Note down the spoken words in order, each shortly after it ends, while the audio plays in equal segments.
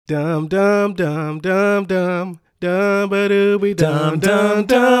Dum dum dum dum dum. Dum ba dooby dum dum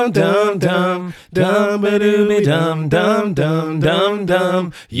dum dum dum dum ba dooby dum dum dum dum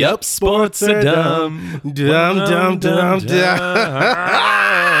dum. Yup, sports are dumb. Dum dum dum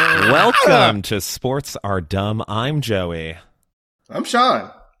dum. Welcome to Sports Are Dumb. I'm Joey. I'm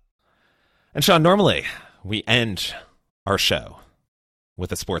Sean. And Sean, normally we end our show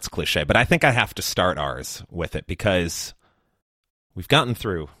with a sports cliche, but I think I have to start ours with it because we've gotten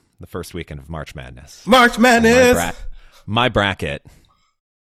through the first weekend of March Madness. March Madness! My bracket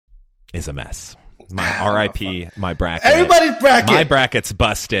is a mess. My RIP, my bracket. Everybody's bracket! My bracket's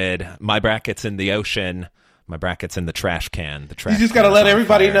busted. My bracket's in the ocean. My bracket's in the trash can. The trash You just got to let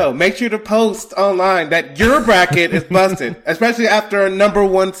everybody know. Make sure to post online that your bracket is busted, especially after a number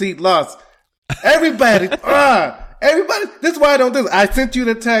one seed loss. Everybody, everybody. This is why I don't do this. I sent you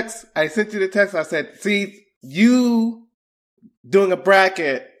the text. I said, see, you doing a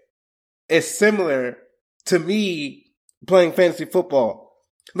bracket is similar to me playing fantasy football.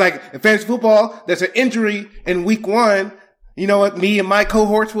 Like in fantasy football, there's an injury in week one. You know what me and my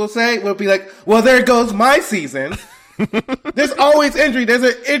cohorts will say? We'll be like, well, there goes my season. There's always injury. There's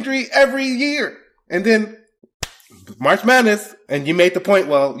an injury every year. And then March Madness, and you made the point,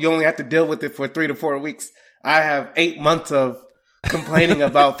 well, you only have to deal with it for 3 to 4 weeks. I have 8 months of complaining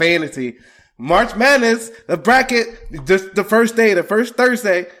about fantasy. March Madness, the bracket, just the first day, the first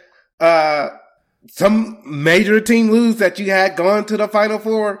Thursday, some major team lose that you had gone to the Final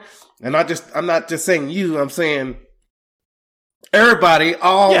Four. And I'm not just saying you, I'm saying everybody,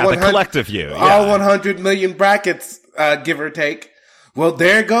 the collective you. Yeah. All 100 million brackets, give or take. Well,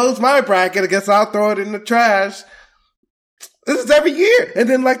 there goes my bracket. I guess I'll throw it in the trash. This is every year. And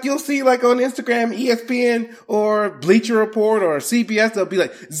then like you'll see like on Instagram, ESPN or Bleacher Report or CBS, they'll be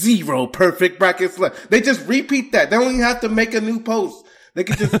like 0 perfect brackets left. They just repeat that. They don't even have to make a new post. They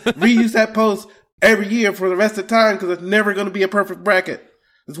can just reuse that post every year for the rest of the time because it's never going to be a perfect bracket.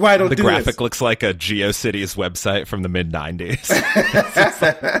 That's why I don't do this. The graphic looks like a GeoCities website from the mid-90s.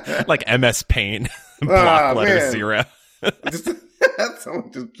 Like MS Paint, block letter 0.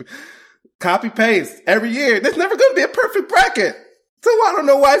 Someone just copy paste every year. There's never going to be a perfect bracket. So I don't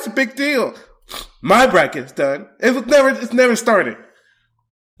know why it's a big deal. My bracket's done. It's never started.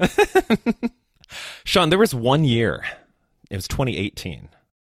 Sean, there was one year. It was 2018.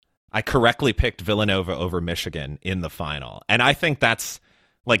 I correctly picked Villanova over Michigan in the final. And I think that's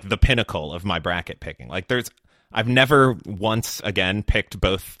like the pinnacle of my bracket picking. Like I've never once again picked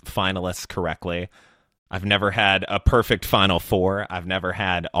both finalists correctly. I've never had a perfect Final Four. I've never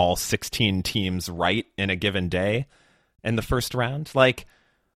had all 16 teams right in a given day in the first round. Like,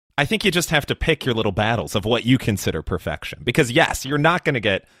 I think you just have to pick your little battles of what you consider perfection. Because yes, you're not going to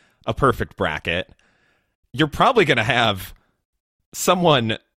get a perfect bracket. You're probably going to have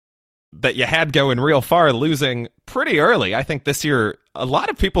someone that you had going real far losing pretty early. I think this year, a lot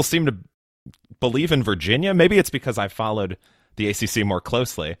of people seem to believe in Virginia. Maybe it's because I followed the ACC more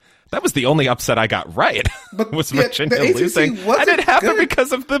closely. That was the only upset I got right, was Virginia losing. And it happened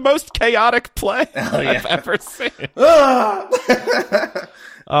because of the most chaotic play I've ever seen. Oh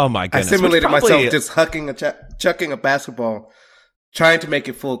my goodness. I simulated myself just chucking a basketball, trying to make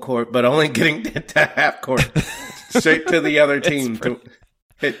it full court, but only getting to half court, straight to the other team to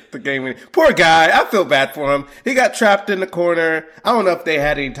hit the game winning. Poor guy. I feel bad for him. He got trapped in the corner. I don't know if they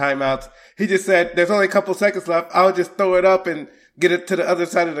had any timeouts. He just said, there's only a couple seconds left. I'll just throw it up and get it to the other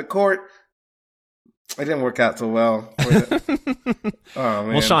side of the court. It didn't work out so well. Oh, man.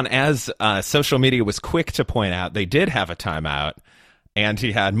 Well, Sean, as social media was quick to point out, they did have a timeout, and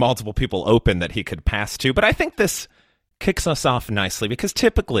he had multiple people open that he could pass to. But I think this kicks us off nicely, because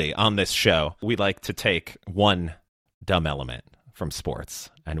typically on this show, we like to take one dumb element from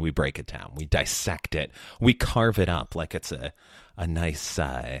sports, and we break it down. We dissect it. We carve it up like it's a nice,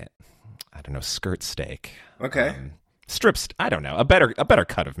 skirt steak. Okay. Strips, I don't know, a better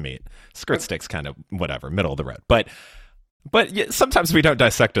cut of meat. Skirt steak's kind of whatever, middle of the road. But yeah, sometimes we don't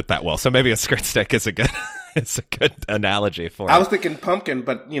dissect it that well. So maybe a skirt steak is a good analogy for it. I was thinking pumpkin,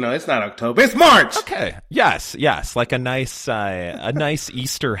 but it's not October. It's March. Okay. Yes, like a nice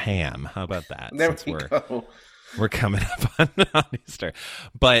Easter ham. How about that? There we go. We're coming up on Easter.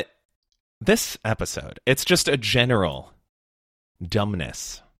 But this episode, it's just a general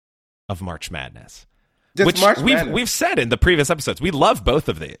dumbness of March Madness. We've said in the previous episodes, we love both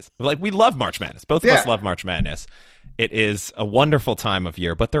of these. Like, we love March Madness. Both of us love March Madness. It is a wonderful time of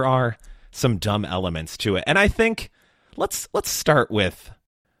year, but there are some dumb elements to it. And I think let's start with,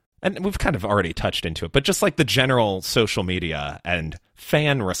 and we've kind of already touched into it, but just like the general social media and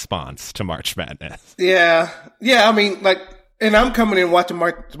fan response to March Madness. Yeah. I mean, like, And I'm coming in watching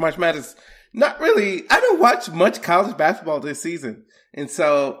March Madness. Not really. I don't watch much college basketball this season. And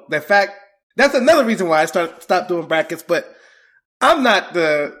so the fact, that's another reason why I stopped doing brackets, but I'm not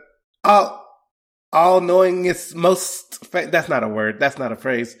the all-knowingest that's not a word. That's not a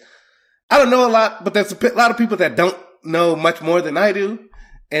phrase. I don't know a lot, but there's a lot of people that don't know much more than I do.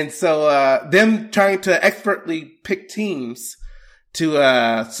 And so, them trying to expertly pick teams to,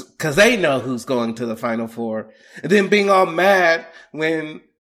 cause they know who's going to the Final Four, and then being all mad when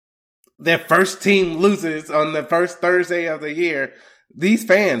their first team loses on the first Thursday of the year. These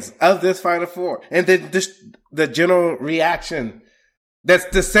fans of this Final Four, and then just the general reaction that's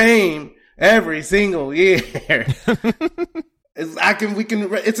the same every single year.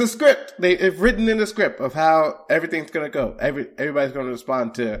 It's a script. It's written in the script of how everything's going to go. Everybody's going to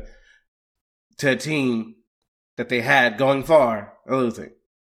respond to a team that they had going far or losing.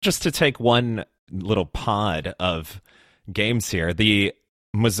 Just to take one little pod of games here, the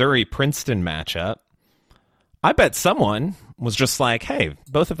Missouri-Princeton matchup, I bet someone was just like, hey,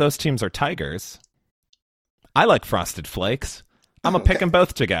 both of those teams are Tigers. I like Frosted Flakes. I'm going to pick them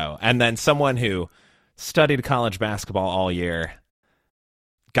both to go. And then someone who studied college basketball all year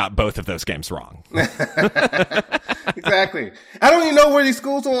got both of those games wrong. Exactly. I don't even know where these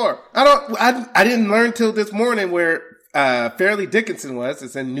schools are. I didn't learn till this morning where Fairleigh Dickinson was.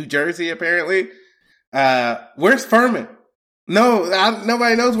 It's in New Jersey, apparently. Where's Furman? No,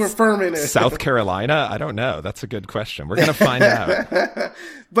 nobody knows where Furman is. South Carolina? I don't know. That's a good question. We're going to find out.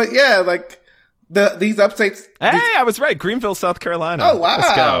 But yeah, like these upsets. Hey, I was right. Greenville, South Carolina. Oh, wow.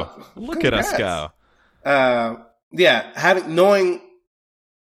 Let's go. Look at us go. Yeah, I don't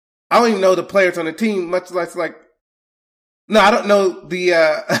even know the players on the team, much less I don't know the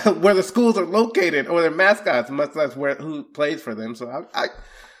where the schools are located or their mascots, much less who plays for them. So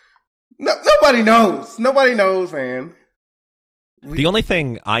nobody knows. Nobody knows, man. The only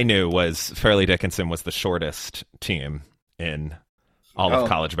thing I knew was Fairleigh Dickinson was the shortest team in all of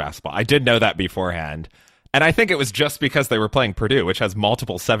college basketball. I did know that beforehand. And I think it was just because they were playing Purdue, which has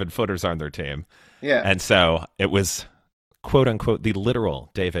multiple 7-footers on their team. Yeah. And so it was, quote unquote, the literal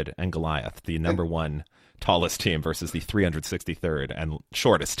David and Goliath, the number one tallest team versus the 363rd and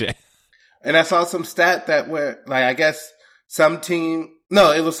shortest team. And I saw some stat that I guess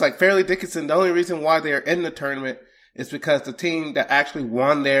it was Fairleigh Dickinson. The only reason why they're in the tournament is because the team that actually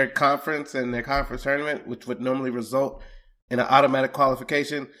won their conference and their conference tournament, which would normally result in an automatic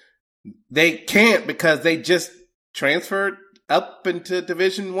qualification, they can't because they just transferred up into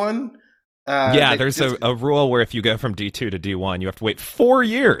Division One. There's a rule where if you go from D2 to D1, you have to wait 4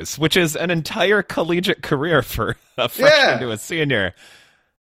 years, which is an entire collegiate career for a freshman to a senior.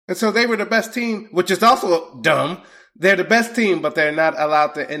 And so they were the best team, which is also dumb. They're the best team, but they're not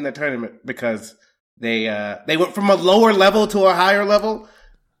allowed to end the tournament because they went from a lower level to a higher level,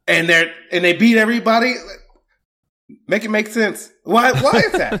 and they beat everybody. Make it make sense. Why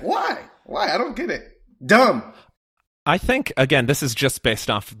is that? Why? I don't get it. Dumb. I think, again, this is just based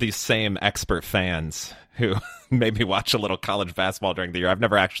off these same expert fans who maybe watch a little college basketball during the year. I've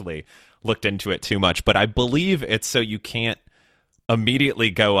never actually looked into it too much, but I believe it's so you can't immediately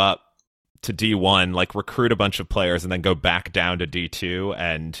go up to D1, recruit a bunch of players and then go back down to D2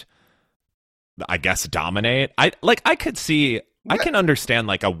 and I guess dominate. I can understand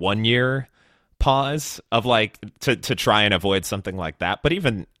a 1 year pause of to try and avoid something like that, but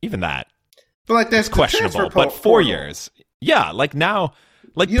even that, but there's questionable. But 4 years, now,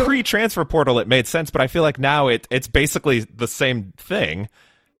 pre-transfer portal, it made sense. But I feel like now it's basically the same thing,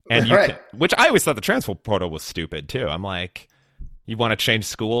 and which I always thought the transfer portal was stupid too. I'm like, you want to change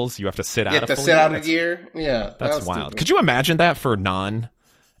schools, you have to sit out. You have to sit out a year. Yeah, that's wild. Stupid. Could you imagine that for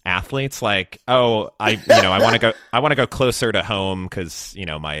non-athletes? I want to go closer to home because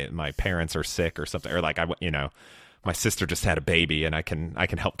my parents are sick or something, or my sister just had a baby and I can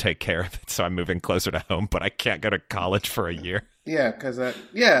help take care of it, so I'm moving closer to home, but I can't go to college for a year. Yeah, because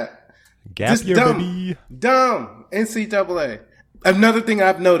gap year, baby. Dumb NCAA. Another thing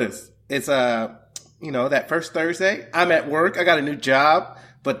I've noticed is that first Thursday I'm at work. I got a new job,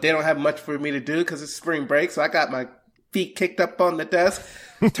 but they don't have much for me to do because it's spring break. So I got my feet kicked up on the desk,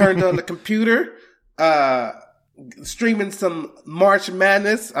 turned on the computer, streaming some March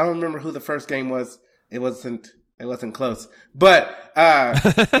Madness. I don't remember who the first game was. It wasn't close, but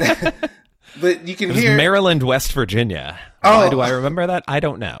but you can hear Maryland, West Virginia. Why do I remember that? I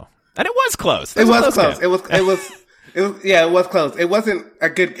don't know. And it was close. It was close. It was close. It wasn't a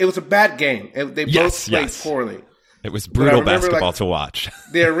good. It was a bad game. They both played poorly. It was brutal basketball to watch.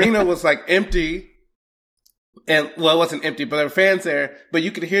 The arena was empty, and it wasn't empty, but there were fans there. But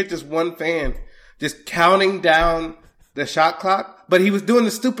you could hear just one fan just counting down the shot clock, but he was doing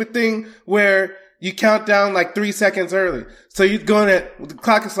the stupid thing where you count down like 3 seconds early. So you're going the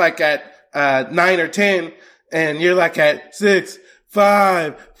clock is like at 9 or 10, and you're like at 6,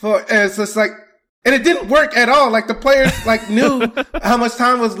 5, 4, and it's just like, and it didn't work at all. Like the players like knew how much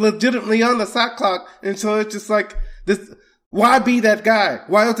time was legitimately on the shot clock, and so it's just like this. Why be that guy?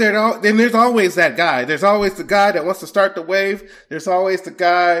 Why is there? Then there's always that guy. There's always the guy that wants to start the wave. There's always the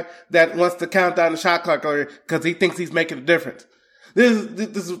guy that wants to count down the shot clock because he thinks he's making a difference. And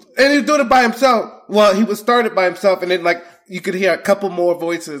he's doing it by himself. Well, he was started by himself, and then like you could hear a couple more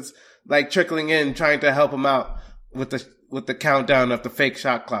voices like trickling in, trying to help him out with the countdown of the fake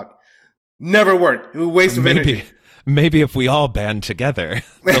shot clock. Never worked. It was a waste of energy. Maybe if we all band together,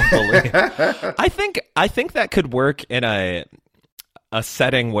 they'll believe. I think that could work in a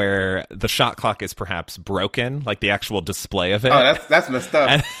setting where the shot clock is perhaps broken, like the actual display of it. Oh, that's messed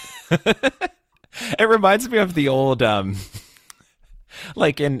up. And it reminds me of the old,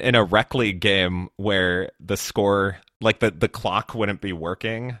 like in a rec league game where the score, like the clock wouldn't be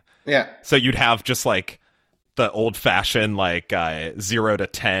working. Yeah. So you'd have just like the old fashioned like 0 to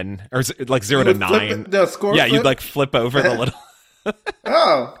 10 or like 0 to 9. The score. Yeah, flip? you'd like flip over the little.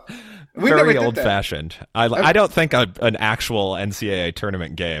 Oh, we very never did old that. fashioned. I don't think an actual NCAA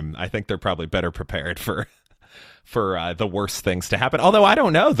tournament game. I think they're probably better prepared for the worst things to happen. Although I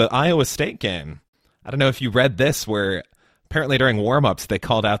don't know, the Iowa State game. I don't know if you read this, where apparently during warm-ups they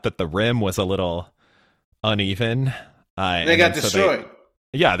called out that the rim was a little uneven. They got destroyed.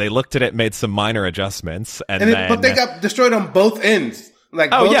 They looked at it, made some minor adjustments, but they got destroyed on both ends. Like,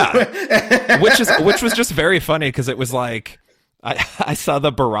 which was just very funny because it was like I saw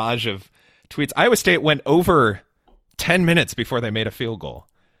the barrage of tweets. Iowa State went over 10 minutes before they made a field goal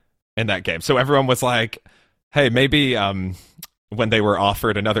in that game, so everyone was like, "Hey, maybe when they were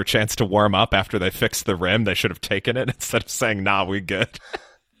offered another chance to warm up after they fixed the rim, they should have taken it instead of saying, 'Nah, we good.'"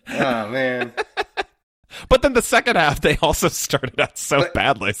 Oh man. But then the second half, they also started out so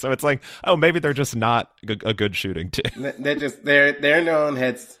badly. So it's like, oh, maybe they're just not a good shooting team. They're in their own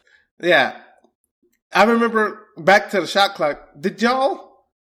heads. Yeah. I remember back to the shot clock. Did y'all?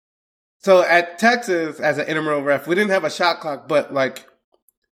 So at Texas, as an intramural ref, we didn't have a shot clock, but like,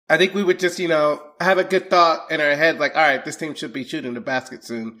 I think we would just, have a good thought in our head, like, all right, this team should be shooting the basket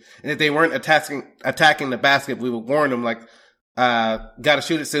soon. And if they weren't attacking the basket, we would warn them, like, gotta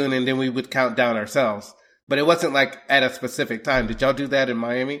shoot it soon, and then we would count down ourselves. But it wasn't like at a specific time. Did y'all do that in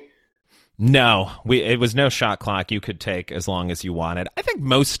Miami? No, it was no shot clock. You could take as long as you wanted. I think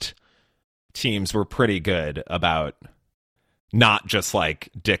most teams were pretty good about not just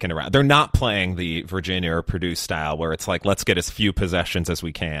like dicking around. They're not playing the Virginia or Purdue style where it's like, let's get as few possessions as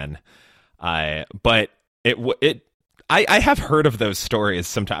we can. But I have heard of those stories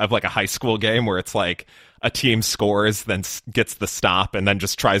sometimes of like a high school game where it's like a team scores, then gets the stop, and then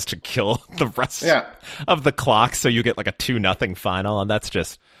just tries to kill the rest of the clock. So you get like a 2-0 final, and that's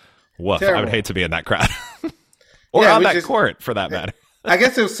just woof. Terrible. I would hate to be in that crowd or on that court for that matter. I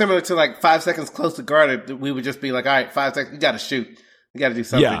guess it was similar to like 5 seconds close to guard. We would just be like, all right, 5 seconds, you got to shoot. You got to do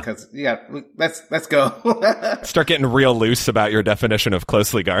something because let's go. Start getting real loose about your definition of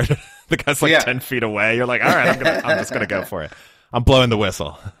closely guarded. The guy's like 10 feet away. You're like, all right, I'm just gonna go for it. I'm blowing the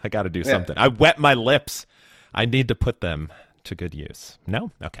whistle. I got to do something. I wet my lips. I need to put them to good use.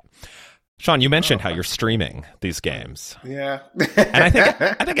 No? Okay. Sean, you mentioned how you're streaming these games. Yeah. And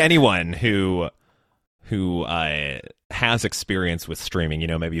I think anyone who has experience with streaming,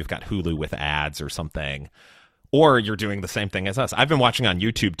 maybe you've got Hulu with ads or something, or you're doing the same thing as us. I've been watching on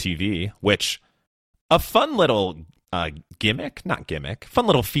YouTube TV, which a fun little fun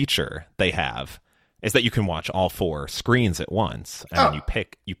little feature they have is that you can watch all 4 screens at once, and then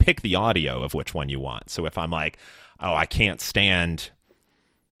you pick the audio of which one you want. So if I'm like, oh, I can't stand,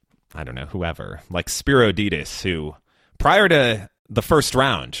 I don't know, whoever, like Spiro Didis, who prior to the first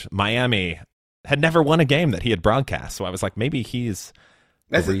round, Miami had never won a game that he had broadcast. So I was like, maybe he's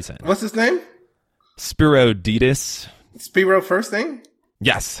the reason. What's his name? Spiro Didis. Spiro first name?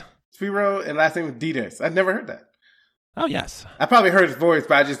 Yes. Spiro and last name is Didis. I've never heard that. Oh, yes. I probably heard his voice,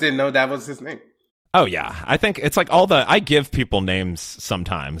 but I just didn't know that was his name. Oh, yeah. I think it's like I give people names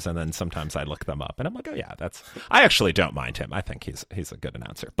sometimes, and then sometimes I look them up, and I'm like, oh, yeah, I actually don't mind him. I think he's a good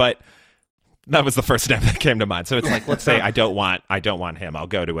announcer. But that was the first name that came to mind. So it's like, let's say I don't want him. I'll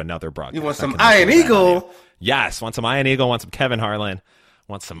go to another broadcast. You want some Iron Eagle? Yes, want some Iron Eagle, want some Kevin Harlan,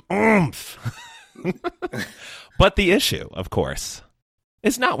 want some oomph. But the issue, of course,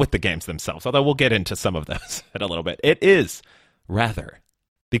 is not with the games themselves, although we'll get into some of those in a little bit. It is, rather,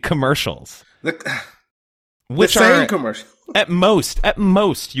 the commercials. Which are commercial. At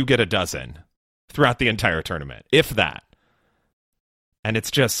most, you get a dozen throughout the entire tournament, if that. And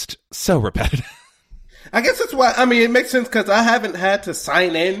it's just so repetitive. I guess that's why, I mean, it makes sense because I haven't had to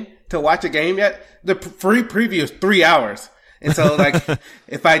sign in to watch a game yet. The free preview is 3 hours. And so, like,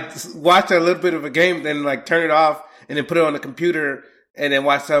 if I watch a little bit of a game, then, like, turn it off and then put it on the computer and then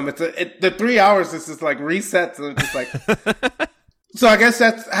watch some, the 3 hours is just, like, resets and it's just like, so I guess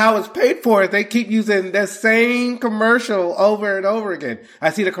that's how it's paid for. They keep using the same commercial over and over again. I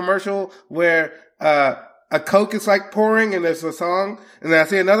see the commercial where, a Coke is like pouring and there's a song. And then I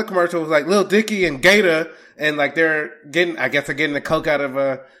see another commercial with like Lil Dicky and Gator and like they're getting the Coke out of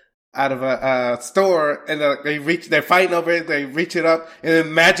a store and they're fighting over it. They reach it up and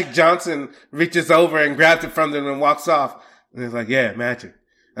then Magic Johnson reaches over and grabs it from them and walks off. And it's like, yeah, Magic.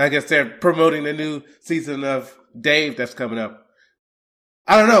 I guess they're promoting the new season of Dave that's coming up.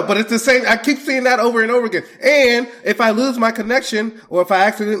 I don't know, but it's the same. I keep seeing that over and over again. And if I lose my connection or if I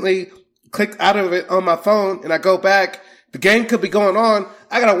accidentally click out of it on my phone and I go back, the game could be going on.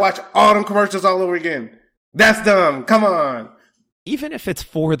 I gotta watch all them commercials all over again. That's dumb. Come on. Even if it's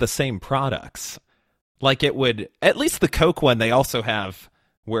for the same products, like it would, at least the Coke one, they also have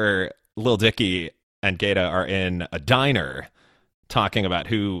where Lil Dicky and Gata are in a diner talking about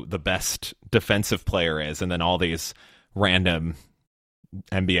who the best defensive player is. And then all these random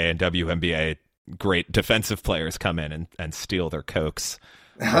NBA and WNBA great defensive players come in and steal their Cokes.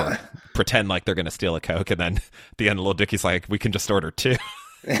 Or pretend like they're going to steal a Coke, and then at the end, Lil Dicky's like, we can just order 2.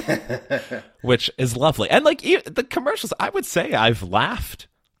 Which is lovely. And like the commercials, I would say I've laughed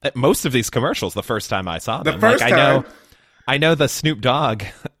at most of these commercials the first time I saw them. I know the Snoop Dogg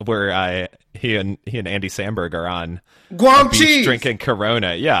where he and Andy Samberg are on Guam a beach cheese drinking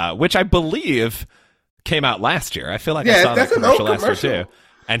Corona, yeah, which I believe came out last year. I feel like I saw that commercial last year too.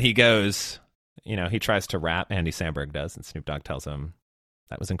 And he goes, he tries to rap, Andy Samberg does, and Snoop Dogg tells him,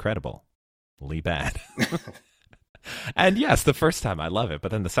 that was incredible. Lee bad. And yes, the first time I love it, but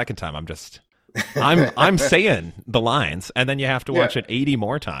then the second time I'm saying the lines, and then you have to watch it 80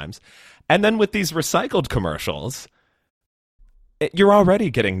 more times. And then with these recycled commercials, you're already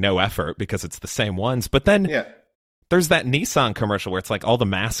getting no effort because it's the same ones. But then there's that Nissan commercial where it's like all the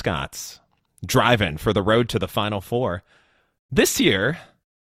mascots driving for the road to the Final Four. This year,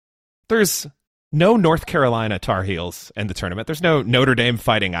 there's no North Carolina Tar Heels in the tournament. There's no Notre Dame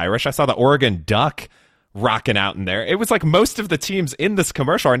Fighting Irish. I saw the Oregon Duck rocking out in there. It was like most of the teams in this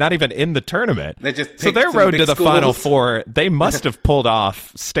commercial are not even in the tournament. So their road to the Final Four, they must have pulled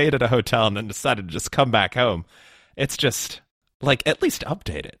off, stayed at a hotel, and then decided to just come back home. It's just like at least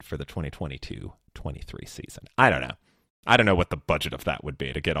update it for the 2022-23 season. I don't know what the budget of that would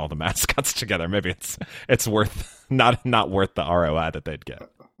be to get all the mascots together. Maybe it's worth not worth the ROI that they'd get.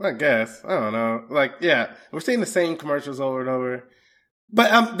 I guess. I don't know. Like, yeah, we're seeing the same commercials over and over.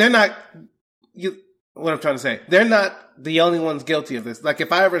 But they're not, what I'm trying to say, they're not the only ones guilty of this. Like,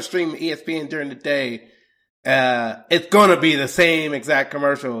 if I ever stream ESPN during the day, it's going to be the same exact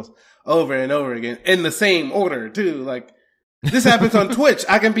commercials over and over again in the same order, too. Like, this happens on Twitch.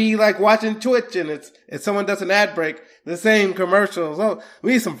 I can be, like, watching Twitch and if someone does an ad break, the same commercials. Oh,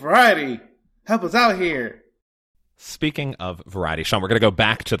 we need some variety. Help us out here. Speaking of variety, Sean, we're going to go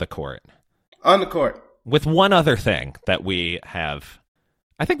back to the court. On the court. With one other thing that we have,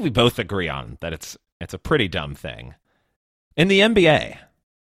 I think we both agree on, that it's a pretty dumb thing. In the NBA,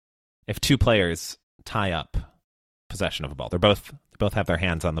 if 2 players tie up possession of a ball, they both have their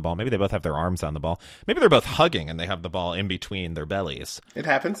hands on the ball. Maybe they both have their arms on the ball. Maybe they're both hugging and they have the ball in between their bellies. It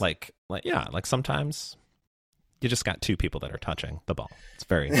happens. Like sometimes you just got 2 people that are touching the ball. It's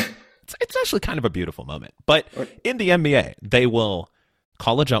very... It's actually kind of a beautiful moment. But in the NBA, they will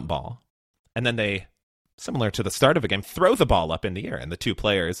call a jump ball, and then they, similar to the start of a game, throw the ball up in the air, and the 2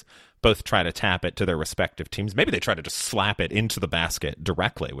 players both try to tap it to their respective teams. Maybe they try to just slap it into the basket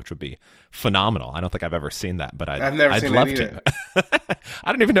directly, which would be phenomenal. I don't think I've ever seen that, but I'd love to.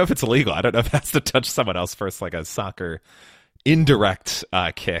 I don't even know if it's illegal. I don't know if it has to touch someone else first, like a soccer indirect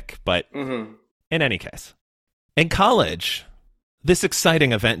kick. But in any case, in college, this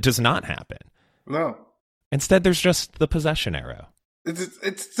exciting event does not happen. No. Instead, there's just the possession arrow.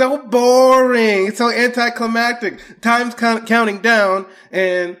 It's so boring. It's so anticlimactic. Time's counting down,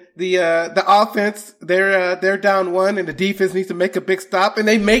 and the offense they're down 1, and the defense needs to make a big stop, and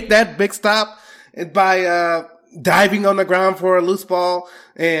they make that big stop by diving on the ground for a loose ball,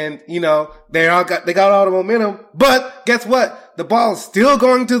 and they got all the momentum. But guess what? The ball is still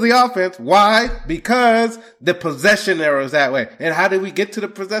going to the offense. Why? Because the possession arrow is that way. And how did we get to the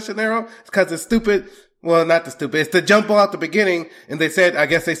possession arrow? It's because the stupid Well, not the stupid. It's the jump ball at the beginning, and I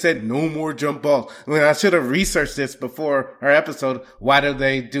guess they said no more jump ball. I mean, I should have researched this before our episode. Why do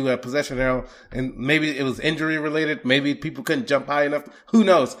they do a possession arrow? And maybe it was injury related. Maybe people couldn't jump high enough. Who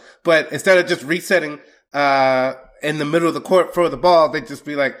knows? But instead of just resetting, in the middle of the court for the ball, they just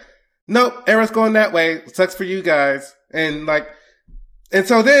be like, nope, arrow's going that way. Sucks for you guys. And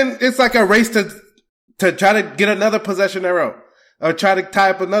so then it's like a race to try to get another possession arrow. Or try to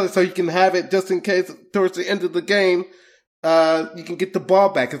tie up another so you can have it just in case towards the end of the game, you can get the ball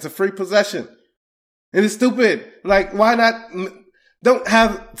back. It's a free possession. And it's stupid. Like, why not, don't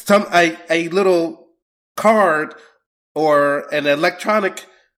have a little card or an electronic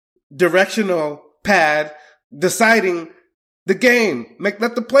directional pad deciding the game.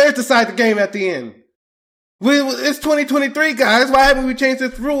 Let the players decide the game at the end. It's 2023, guys. Why haven't we changed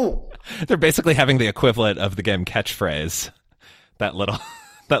this rule? They're basically having the equivalent of the game catchphrase. That little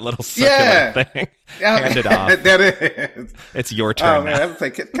circular thing. Hand it off. That is. It's your turn. Oh man, I haven't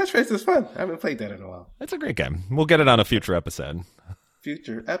played catchphrase is fun. I haven't played that in a while. It's a great game. We'll get it on a future episode.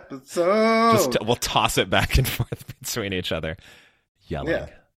 We'll toss it back and forth between each other, yelling. Yeah.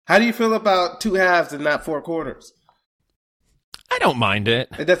 How do you feel about 2 halves and not 4 quarters? I don't mind it.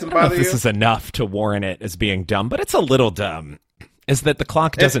 It doesn't bother you? I don't know if this is enough to warrant it as being dumb, but it's a little dumb. Is that the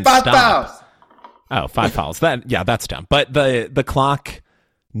clock doesn't stop? 5 fouls. Oh, 5 fouls. That's dumb. But the clock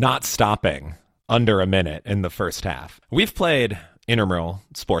not stopping under a minute in the first half. We've played intramural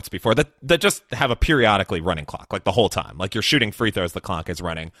sports before that just have a periodically running clock, like the whole time. Like you're shooting free throws, the clock is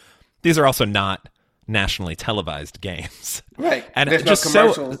running. These are also not nationally televised games. Right. And there's just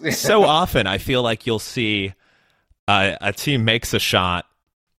no commercials. so often I feel like you'll see a team makes a shot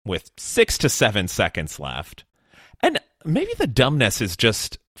with 6 to 7 seconds left. And maybe the dumbness is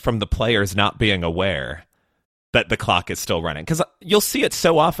just from the players not being aware that the clock is still running. Because you'll see it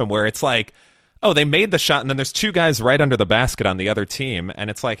so often where it's like, oh, they made the shot, and then there's 2 guys right under the basket on the other team, and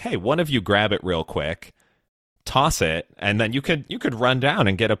it's like, hey, one of you grab it real quick, toss it, and then you could run down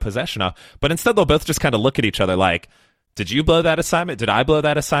and get a possession off. But instead, they'll both just kind of look at each other like, did you blow that assignment? Did I blow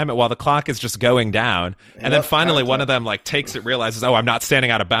that assignment? While the clock is just going down. And then finally one of them like takes it, realizes, oh, I'm not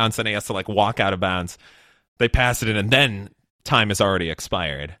standing out of bounds, and he has to like walk out of bounds. They pass it in, and then time has already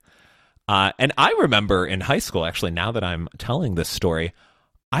expired. And I remember in high school, actually, now that I'm telling this story,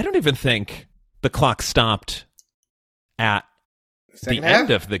 I don't even think the clock stopped at the end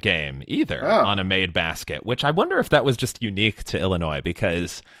of the game either on a made basket, which I wonder if that was just unique to Illinois,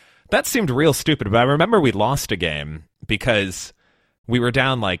 because that seemed real stupid. But I remember we lost a game because we were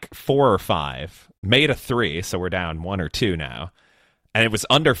down like 4 or 5, made a 3, so we're down 1 or 2 now. And it was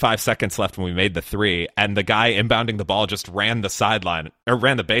under 5 seconds left when we made the 3, and the guy inbounding the ball just ran the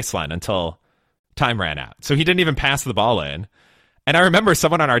baseline until time ran out. So he didn't even pass the ball in. And I remember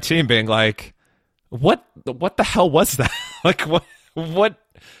someone on our team being like, "What the hell was that? Like what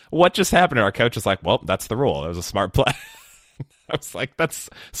just happened?" And our coach was like, "Well, that's the rule. It was a smart play." I was like, "That's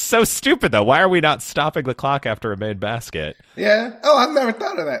so stupid, though. Why are we not stopping the clock after a made basket?" Yeah. Oh, I've never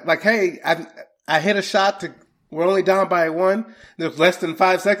thought of that. Like, hey, I hit a shot we're only down by 1. There's less than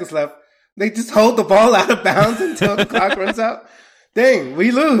 5 seconds left. They just hold the ball out of bounds until the clock runs out. Dang,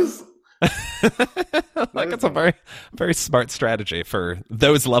 we lose. Like, it's a very, very smart strategy for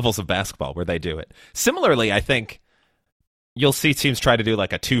those levels of basketball where they do it. Similarly, I think you'll see teams try to do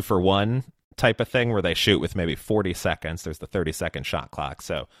like a 2-for-1 type of thing where they shoot with maybe 40 seconds. There's the 30-second shot clock,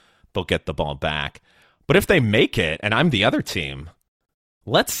 so they'll get the ball back. But if they make it, and I'm the other team,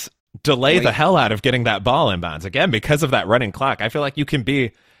 let's delay the hell out of getting that ball inbounds. Again, because of that running clock, I feel like you can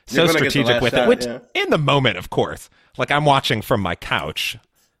be so strategic with it, which in the moment, of course, like I'm watching from my couch.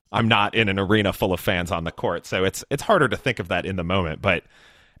 I'm not in an arena full of fans on the court, so it's harder to think of that in the moment, but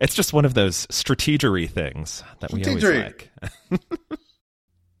it's just one of those strategery things that we always like.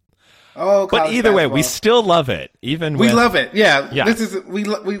 But either way, we still love it. We love it. Yeah. This is we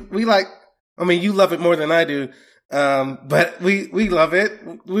like. I mean, you love it more than I do. But we love it.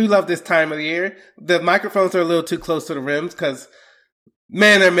 We love this time of the year. The microphones are a little too close to the rims because,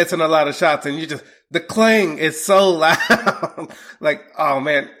 man, they're missing a lot of shots, and the clang is so loud. Like, oh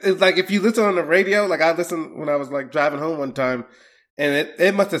man. It's like if you listen on the radio, like I listened when I was like driving home one time, and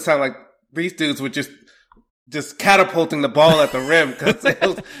it must have sounded like these dudes were just catapulting the ball at the rim because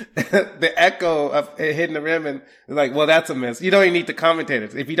the echo of it hitting the rim, and like, well, that's a miss. You don't even need the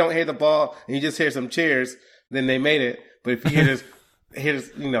commentators. If you don't hear the ball and you just hear some cheers, then they made it. But if you hear this,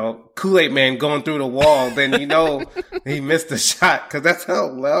 Kool-Aid Man going through the wall, then he missed the shot because that's how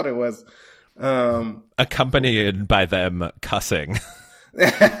loud it was. Accompanied by them cussing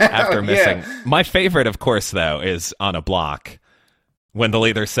after missing. My favorite, of course, though, is on a block when they'll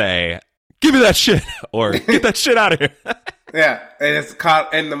either say, give me that shit, or get that shit out of here. Yeah, and it's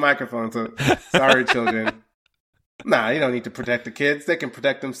caught in the microphone. So sorry, children. Nah, you don't need to protect the kids. They can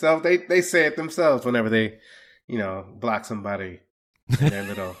protect themselves. They say it themselves whenever they, block somebody in their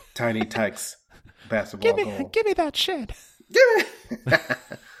little tiny tykes basketball goal. Give me that shit. Give me.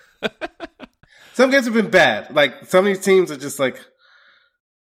 Some games have been bad. Like, some of these teams are just like,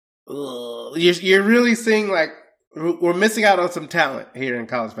 ugh. You're really seeing, like, we're missing out on some talent here in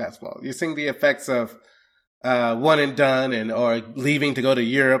college basketball. You're seeing the effects of one and done, or leaving to go to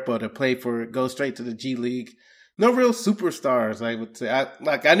Europe or to go straight to the G League. No real superstars, I would say.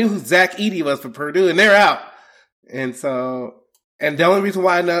 I knew who Zach Edey was for Purdue, and they're out. And the only reason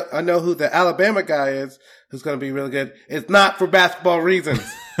why I know who the Alabama guy is, who's going to be really good, is not for basketball reasons.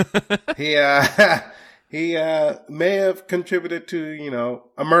 He may have contributed to,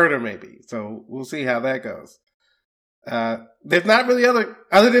 a murder maybe. So we'll see how that goes. There's not really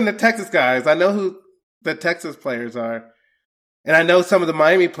other than the Texas guys. I know who the Texas players are. And I know some of the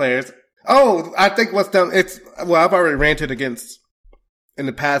Miami players. Oh, I think what's done, I've already ranted against in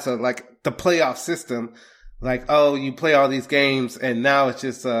the past of like the playoff system. Like, oh, you play all these games and now it's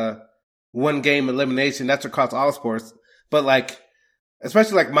just one game elimination. That's across all sports. But like,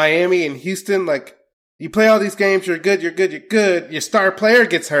 especially like Miami and Houston, like you play all these games, you're good. Your star player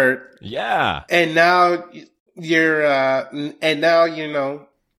gets hurt. Yeah. And now you're not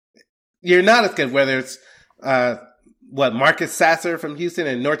as good, whether it's, Marcus Sasser from Houston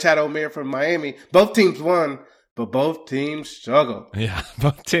and Norchad Omier from Miami. Both teams won, but both teams struggled. Yeah,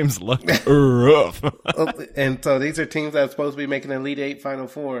 both teams looked rough. And so these are teams that are supposed to be making an Elite Eight, Final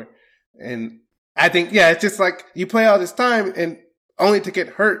Four. And I think, it's just like you play all this time and only to get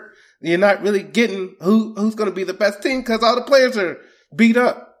hurt. You're not really getting who's going to be the best team because all the players are beat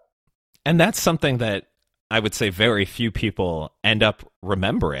up. And that's something that I would say very few people end up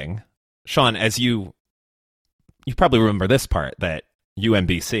remembering. Sean, as you probably remember this part, that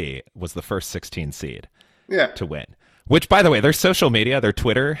UMBC was the first 16 seed to win. Which, by the way, their social media, their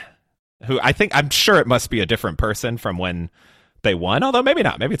Twitter, I'm sure it must be a different person from when they won, although maybe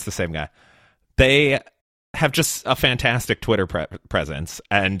not. Maybe it's the same guy. They have just a fantastic Twitter presence.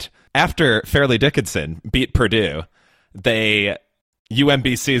 And after Fairleigh Dickinson beat Purdue,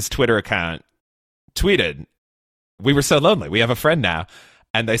 UMBC's Twitter account tweeted, "We were so lonely. We have a friend now."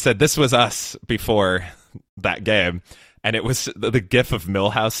 And they said, this was us before that game. And it was the gif of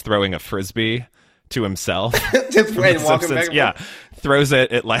Milhouse throwing a Frisbee to himself. Just walking back. Yeah. Throws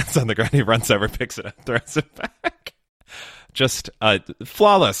it. It lands on the ground. He runs over, picks it up, throws it back. Just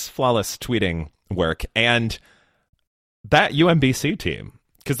flawless tweeting work. And that UMBC team,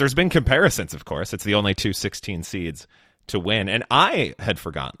 because there's been comparisons, of course. It's the only 16 seeds to win. And I had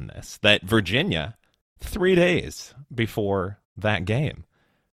forgotten this, that Virginia, 3 days before that game,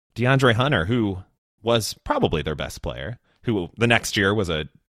 DeAndre Hunter, who was probably their best player, who the next year was I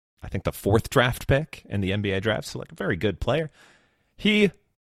think the 4th draft pick in the NBA draft, so like a very good player, he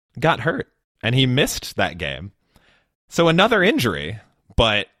got hurt and he missed that game. So another injury,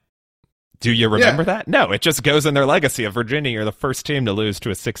 but do you remember that? No, it just goes in their legacy of Virginia. You're the first team to lose to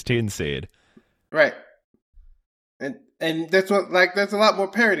a 16 seed. Right. And that's there's a lot more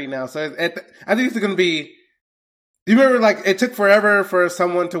parity now. So I think it's going to be, do you remember, like, it took forever for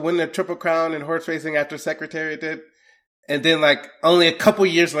someone to win the Triple Crown in horse racing after Secretariat did? And then, like, only a couple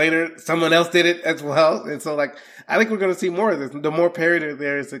years later, someone else did it as well. And so, like, I think we're going to see more of this. The more parity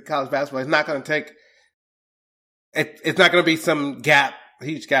there is in college basketball, it's not going to it's not going to be some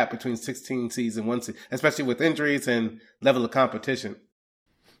huge gap between 16 seeds and 1 seed, especially with injuries and level of competition.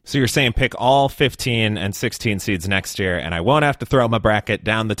 So you're saying pick all 15 and 16 seeds next year, and I won't have to throw my bracket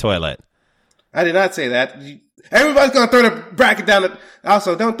down the toilet. I did not say that. Everybody's going to throw the bracket down.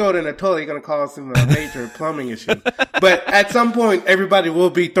 Also, don't throw it in the toilet. You're going to cause some major plumbing issues. But at some point, everybody will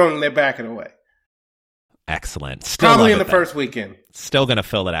be throwing their bracket away. Excellent. Still probably in the first weekend. Still going to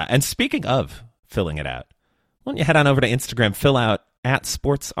fill it out. And speaking of filling it out, why don't you head on over to Instagram, fill out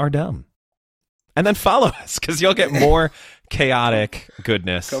 @SportsAreDumb. And then follow us, because you'll get more chaotic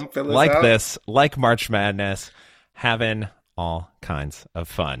goodness like this, like March Madness, having all kinds of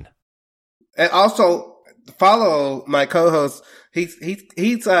fun. And also follow my co-host.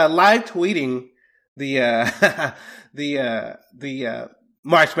 He's live tweeting the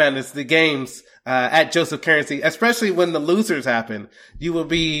March Madness, the games, at Joseph Currency, especially when the losers happen. You will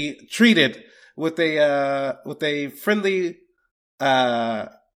be treated with a friendly,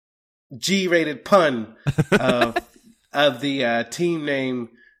 G-rated pun of the team name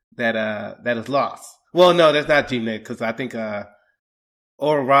that is lost. Well, no, that's not G-rated, because I think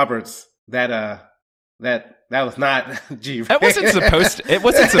Oral Roberts, that that was not G. It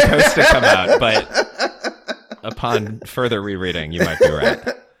wasn't supposed to come out, but upon further rereading, you might be right.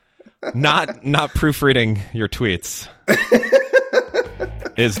 Not proofreading your tweets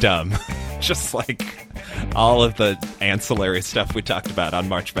is dumb. Just like all of the ancillary stuff we talked about on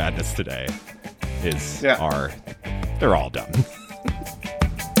March Madness today they're all dumb.